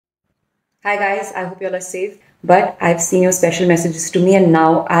Hi guys, I hope you all are safe. But I've seen your special messages to me, and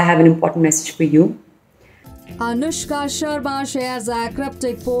now I have an important message for you. Anushka Sharma shares a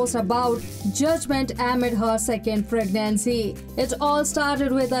cryptic post about judgment amid her second pregnancy. It all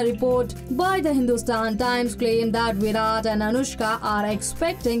started with a report by the Hindustan Times claiming that Virat and Anushka are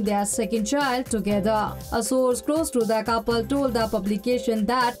expecting their second child together. A source close to the couple told the publication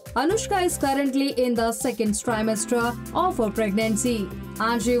that Anushka is currently in the second trimester of her pregnancy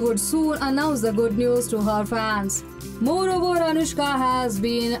and she would soon announce the good news to her fans. Moreover, Anushka has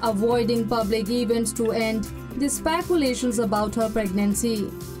been avoiding public events to end the speculations about her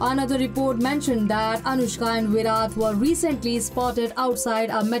pregnancy. Another report mentioned that Anushka and Virat were recently spotted outside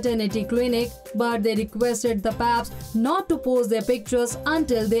a maternity clinic, but they requested the paps not to post their pictures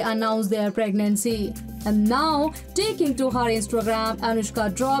until they announced their pregnancy. And now, taking to her Instagram,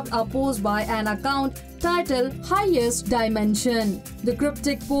 Anushka dropped a post by an account titled Highest Dimension. The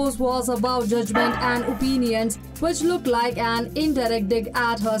cryptic post was about judgment and opinions, which looked like an indirect dig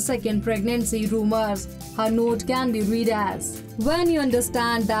at her second pregnancy rumors. Her note can be read as: when you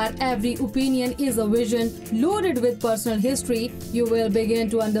understand that every opinion is a vision loaded with personal history, you will begin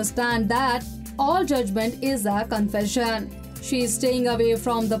to understand that all judgment is a confession. She is staying away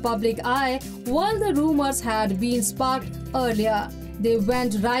from the public eye while the rumors had been sparked earlier. They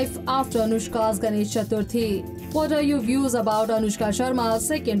went rife after Anushka's Ganesh Chaturthi. What are your views about Anushka Sharma's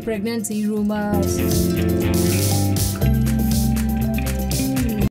second pregnancy rumors?